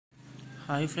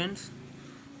Hi friends,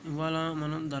 ఇవాళ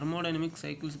మనం thermodynamic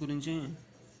cycles గురించి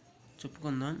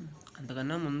చెప్పుకుందాం.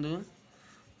 అంతకన్నా ముందు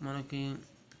మనకి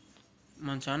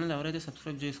మన ఛానల్ ఎవరైతే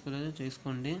సబ్స్క్రైబ్ చేసుకోలేదో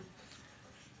చేసుకోండి.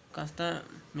 కాస్త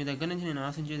మీ దగ్గర నుంచి నేను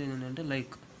ఆశించేది ఏంటంటే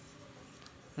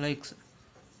లైక్స్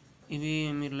ఇవి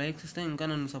మీరు లైక్స్ ఇస్తే ఇంకా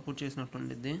నన్ను సపోర్ట్ చేసినట్టు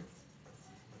ఉండిద్ది.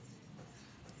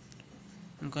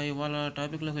 ఇంకా ఇవాళ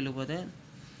టాపిక్లోకి వెళ్ళిపోతే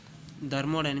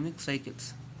థర్మోడైనమిక్ సైకిల్స్.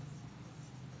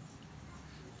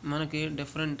 మనకి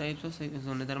డిఫరెంట్ టైప్స్ ఆఫ్ సైకిల్స్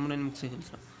ఉన్నాయి థర్మోడైనమిక్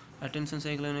సైకిల్స్లో. అటెన్షన్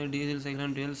సైకిల్ అని, డీజిల్ సైకిల్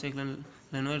అని, డ్యూయల్ సైకిల్ అని,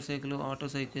 లెన్వైర్ cycle, auto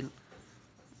cycle,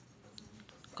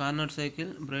 కార్నట్ cycle,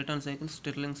 బ్రైటాన్ cycle,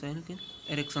 Stirling cycle,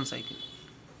 Ericsson cycle.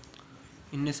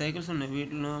 ఇన్ని సైకిల్స్ ఉన్నాయి.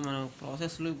 వీటిలో మన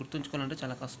ప్రాసెస్లు గుర్తుంచుకోవాలంటే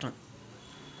చాలా కష్టం.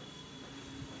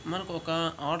 మనకు ఒక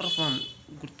ఆర్డర్ ఫామ్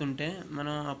గుర్తుంటే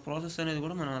మనం ఆ ప్రాసెస్ అనేది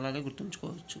కూడా మనం అలాగే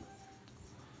గుర్తుంచుకోవచ్చు.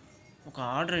 ఒక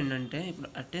ఆర్డర్ ఏంటంటే, ఇప్పుడు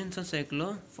అటెన్షన్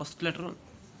సైకిల్లో ఫస్ట్ లెటర్,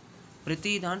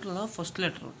 ప్రతి దాంట్లో ఫస్ట్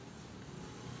లెటర్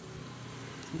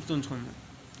గుర్తుంచుకుందాం.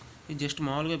 ఇది జస్ట్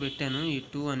మామూలుగా పెట్టాను ఈ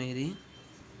 2 అనేది.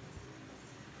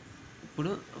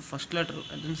 ఇప్పుడు first letter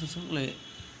attention cycle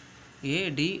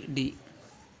ADD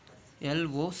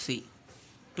LOC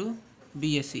to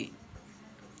BSE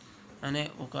అనే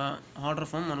ఒక ఆర్డర్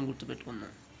ఫామ్ మనం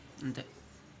గుర్తుపెట్టుకుందాం అంతే.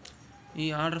 ఈ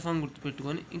ఆర్డర్ ఫామ్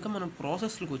గుర్తుపెట్టుకొని ఇంకా మనం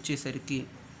ప్రాసెస్లకు వచ్చేసరికి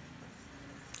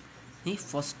ఈ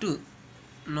ఫస్ట్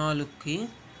 4కి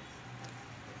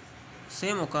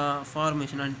సేమ్ ఒక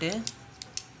ఫార్మేషన్, అంటే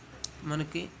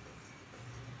మనకి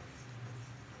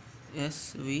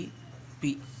SVP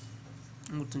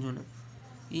గుర్తుంచుకోండి.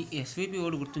 ఈ SVP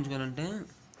కూడా గుర్తుంచుకోవాలంటే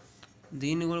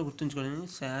దీన్ని కూడా గుర్తుంచుకోవాలని,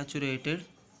 సాచురేటెడ్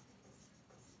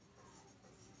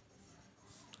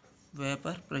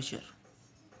వేపర్ ప్రెషర్.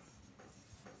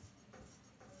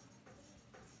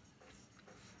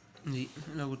 ఇది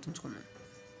ఇలా గుర్తుంచుకున్నాం.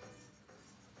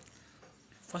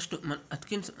 ఫస్ట్ మన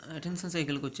అటెన్షన్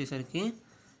సైకిల్కి వచ్చేసరికి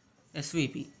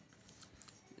SVP.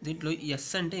 దీంట్లో S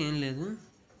అంటే ఏం లేదు,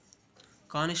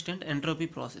 కాన్స్టెంట్ ఎంట్రోపీ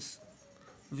ప్రాసెస్.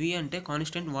 V అంటే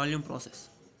కాన్స్టెంట్ వాల్యూమ్ ప్రాసెస్.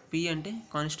 P అంటే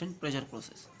కాన్స్టెంట్ ప్రెషర్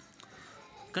ప్రాసెస్.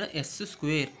 ఇక్కడ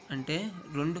S² అంటే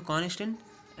 2 కాన్స్టెంట్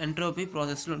ఎంట్రోపీ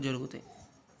ప్రాసెస్లో జరుగుతాయి.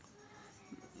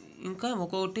 ఇంకా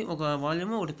ఒక్కొక్కటి ఒక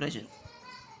వాల్యూమ్, ఒకటి ప్రెషర్,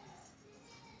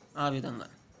 ఆ విధంగా.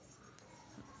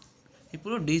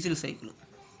 ఇప్పుడు డీజిల్ సైకిల్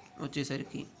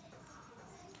వచ్చేసరికి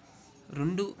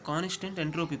 2 కాన్స్టెంట్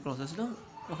ఎంట్రోపీ ప్రాసెస్లో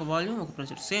ఒక వాల్యూమ్, ఒక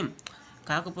ప్రెషర్ సేమ్.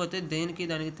 కాకపోతే దానికి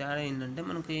తేడా ఏంటంటే,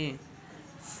 మనకి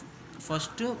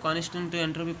ఫస్ట్ కాన్స్టెంట్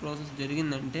ఎంట్రోపీ ప్రాసెస్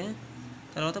జరిగిందంటే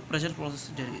తర్వాత ప్రెషర్ ప్రాసెస్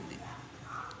జరిగింది,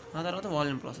 ఆ తర్వాత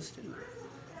వాల్యూమ్ ప్రాసెస్ జరిగింది.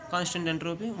 కాన్స్టెంట్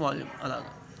ఎంట్రోపీ, వాల్యూమ్,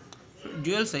 అలాగా.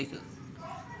 డ్యూయల్ సైకిల్,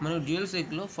 మనకు డ్యూయల్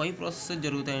సైకిల్లో 5 ప్రాసెసెస్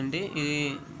జరుగుతాయండి. ఇది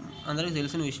అందరికీ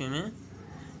తెలిసిన విషయమే.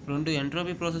 2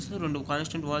 ఎంట్రోపీ ప్రాసెస్లు, 2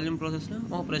 కాన్స్టెంట్ వాల్యూమ్ ప్రాసెస్లు,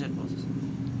 ఒక ప్రెషర్ ప్రాసెస్.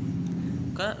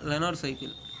 ఇంకా లెనార్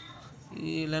సైకిల్.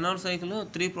 ఈ లెనార్ సైకిల్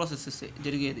 3 ప్రాసెసెస్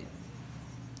జరిగేది.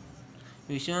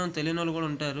 ఈ విషయం తెలియని వాళ్ళు కూడా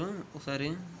ఉంటారు. ఒకసారి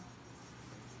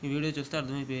ఈ వీడియో చూస్తే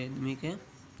అర్థమైపోయేది మీకే.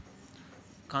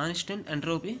 Constant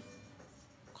entropy,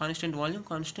 constant volume,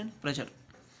 constant pressure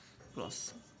process.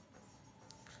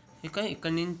 ఇక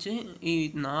ఇక్కడి నుంచి ఈ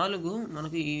 4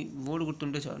 మనకి ఈ బోర్డు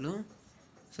గుర్తుంటే చాలు,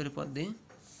 సరిపోద్ది.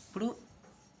 ఇప్పుడు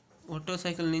ఆటో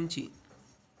సైకిల్ నుంచి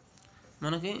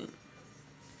మనకి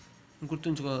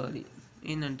గుర్తుంచుకోవాలి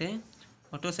ఏంటంటే,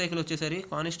 ఆటో సైకిల్ వచ్చేసరికి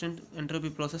కాన్స్టెంట్ ఎంట్రోపీ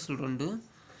ప్రాసెస్లు 2,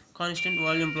 కాన్స్టెంట్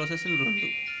వాల్యూమ్ ప్రాసెస్లు 2.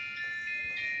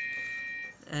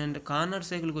 అండ్ కార్నర్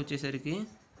సైకిల్కి వచ్చేసరికి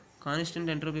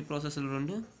కాన్స్టెంట్ ఎంట్రోపీ ప్రాసెస్లు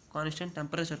 2, కాన్స్టెంట్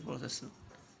టెంపరేచర్ ప్రాసెస్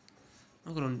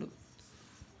ఒక 2.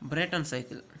 బ్రైటాన్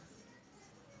cycle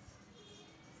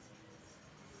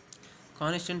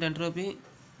constant entropy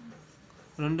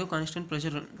 2, constant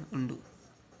pressure 2.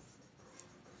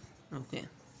 Okay.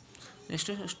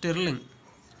 Next Stirling.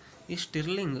 ఈ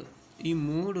స్టిర్లింగ్ ఈ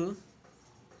 3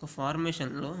 ఒక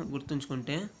ఫార్మేషన్లో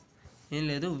గుర్తుంచుకుంటే ఏం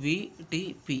లేదు,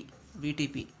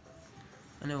 VTP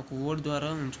అనే ఒక వర్డ్ ద్వారా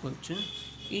ఉంచుకోవచ్చు.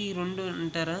 ఈ 2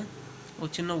 అంటారా ఒక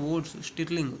చిన్న వర్డ్స్.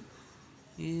 స్టిర్లింగ్,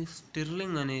 ఈ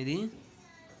స్టిర్లింగ్ అనేది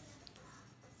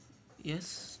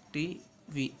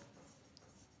STV.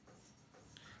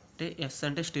 అంటే S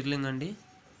అంటే స్టిర్లింగ్ అండి,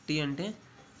 T అంటే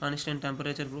కాన్స్టెంట్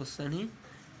టెంపరేచర్ ప్రాసెస్ అని,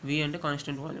 V అంటే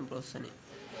కాన్స్టెంట్ వాల్యూమ్ ప్రాసెస్ అని.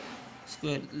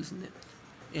 స్క్వేర్ తెలిసిందే.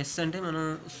 S అంటే మనం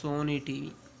సోనీ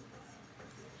టీవీ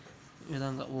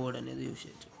విధంగా వర్డ్ అనేది యూజ్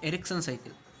చేయొచ్చు. ఎరిక్సన్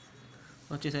సైకిల్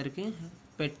వచ్చేసరికి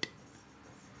పెట్.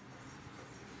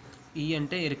 E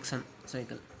అంటే Ericsson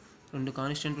cycle. 2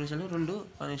 constant ప్రెషర్లు, 2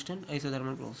 constant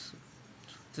isothermal process.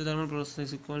 Isothermal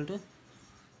process equal to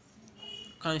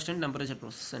constant temperature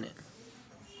process అనే.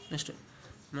 నెక్స్ట్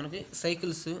మనకి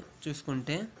సైకిల్స్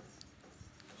చూసుకుంటే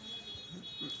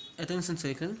అటెన్షన్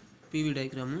సైకిల్ PV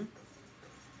డయాగ్రాము,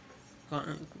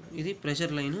 ఇది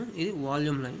ప్రెషర్ లైన్, ఇది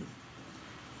volume line.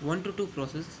 1 to 2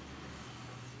 process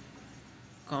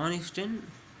constant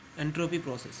entropy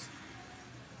process.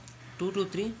 2 to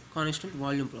 3 constant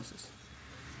volume process.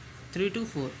 3 to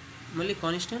 4 మళ్ళీ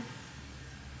constant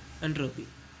entropy.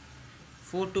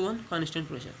 4 to 1 constant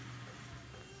pressure.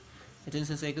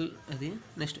 ఎథెన్సన్ cycle అది.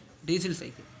 Next diesel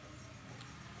cycle.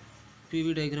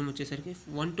 PV diagram వచ్చేసరికి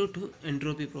 1 to 2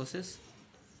 entropy process,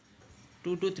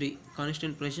 2 to 3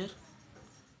 constant pressure,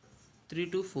 3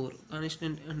 to 4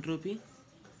 constant entropy,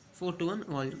 4 to 1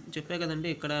 volume. చెప్పా కదండి,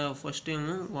 ఇక్కడ first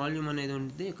ఏమో volume అనేది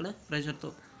ఉంటుంది, ఇక్కడ ప్రెషర్తో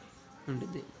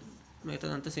ఉంటుంది,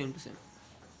 మిగతాదంతా same to same.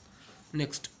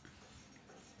 Next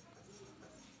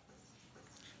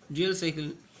dual cycle.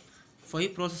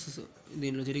 5 processes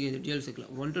దీనిలో జరిగేది dual cycle.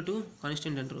 1 to 2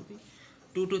 constant entropy,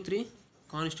 2 to 3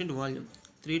 constant volume,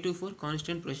 3 to 4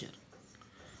 constant pressure,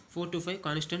 4 to 5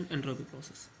 constant entropy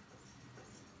process.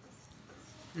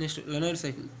 Next Leonard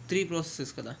cycle. 3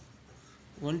 processes కదా.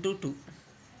 1 to 2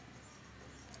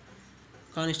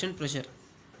 constant pressure,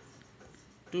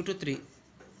 2 to 3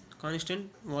 constant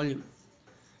volume,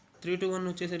 3 to 1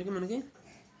 వచ్చేసరికి మనకి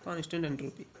constant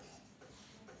entropy.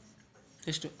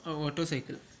 Next auto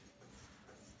cycle.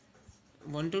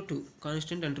 1 to 2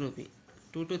 constant entropy,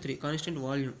 2 to 3 constant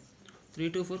volume, 3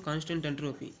 to 4 constant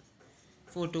entropy,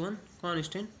 4 to 1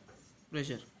 constant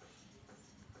pressure.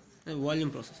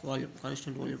 Volume process, volume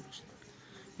constant volume process.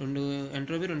 2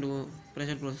 entropy 2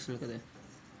 pressure ప్రాసెస్లు కదా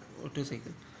auto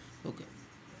cycle. Okay.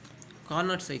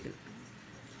 Carnot cycle.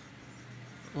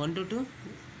 1 to 2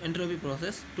 entropy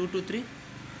process, 2 to 3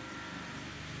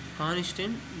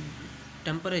 constant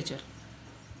temperature,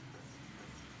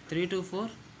 3 to 4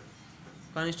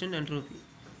 constant entropy,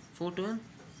 4 to 1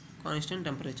 constant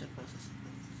temperature process.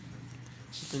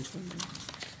 గుర్తుంచుకోండి.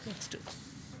 Next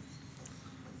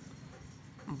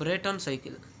బ్రేటాన్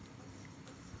cycle.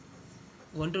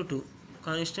 1 to 2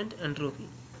 constant entropy,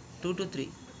 2 to 3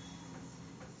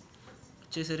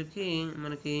 వచ్చేసరికి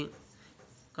మనకి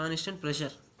constant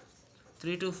pressure,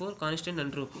 3 to 4 constant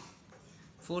entropy,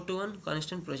 4 to 1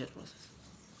 constant pressure process.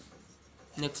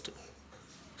 Next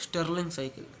sterling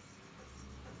cycle.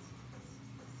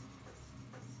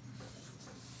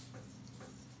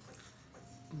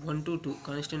 1 to 2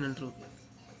 constant entropy,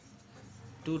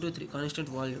 2 to 3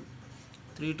 constant volume,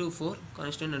 3 to 4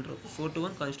 constant entropy, 4 to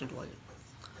 1 constant volume.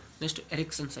 Next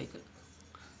Ericsson cycle.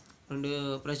 2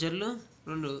 ప్రెషర్లు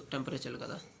 2 టెంపరేచర్లు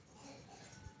కదా.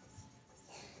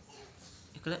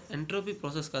 ఇక్కడ entropy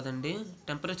process కాదండి,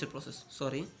 temperature process.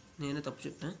 Sorry, నేనే తప్పు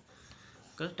చెప్పాను.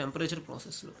 ఇక్కడ temperature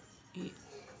ప్రాసెస్లో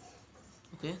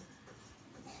okay.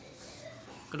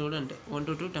 ఇక్కడ కూడా అంటే 1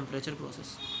 to 2 temperature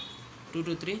process, 2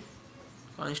 to 3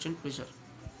 constant pressure,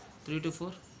 3 to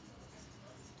 4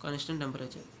 constant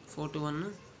temperature, 4 to 1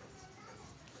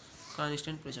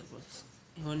 constant pressure process.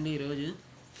 ఇవన్నీ ఈరోజు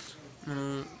మనం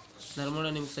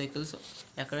థర్మోడైనమిక్ సైకిల్స్.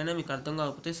 ఎక్కడైనా మీకు అర్థం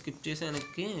కాకపోతే స్కిప్ చేసి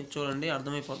వెనక్కి చూడండి,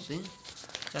 అర్థమైపోతుంది.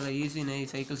 చాలా ఈజీనే ఈ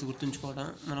సైకిల్స్ గుర్తుంచుకోవడం.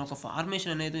 మనం ఒక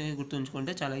ఫార్మేషన్ అనేది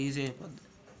గుర్తుంచుకుంటే చాలా ఈజీ అయిపోద్ది.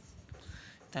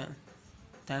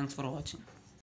 Thanks for watching.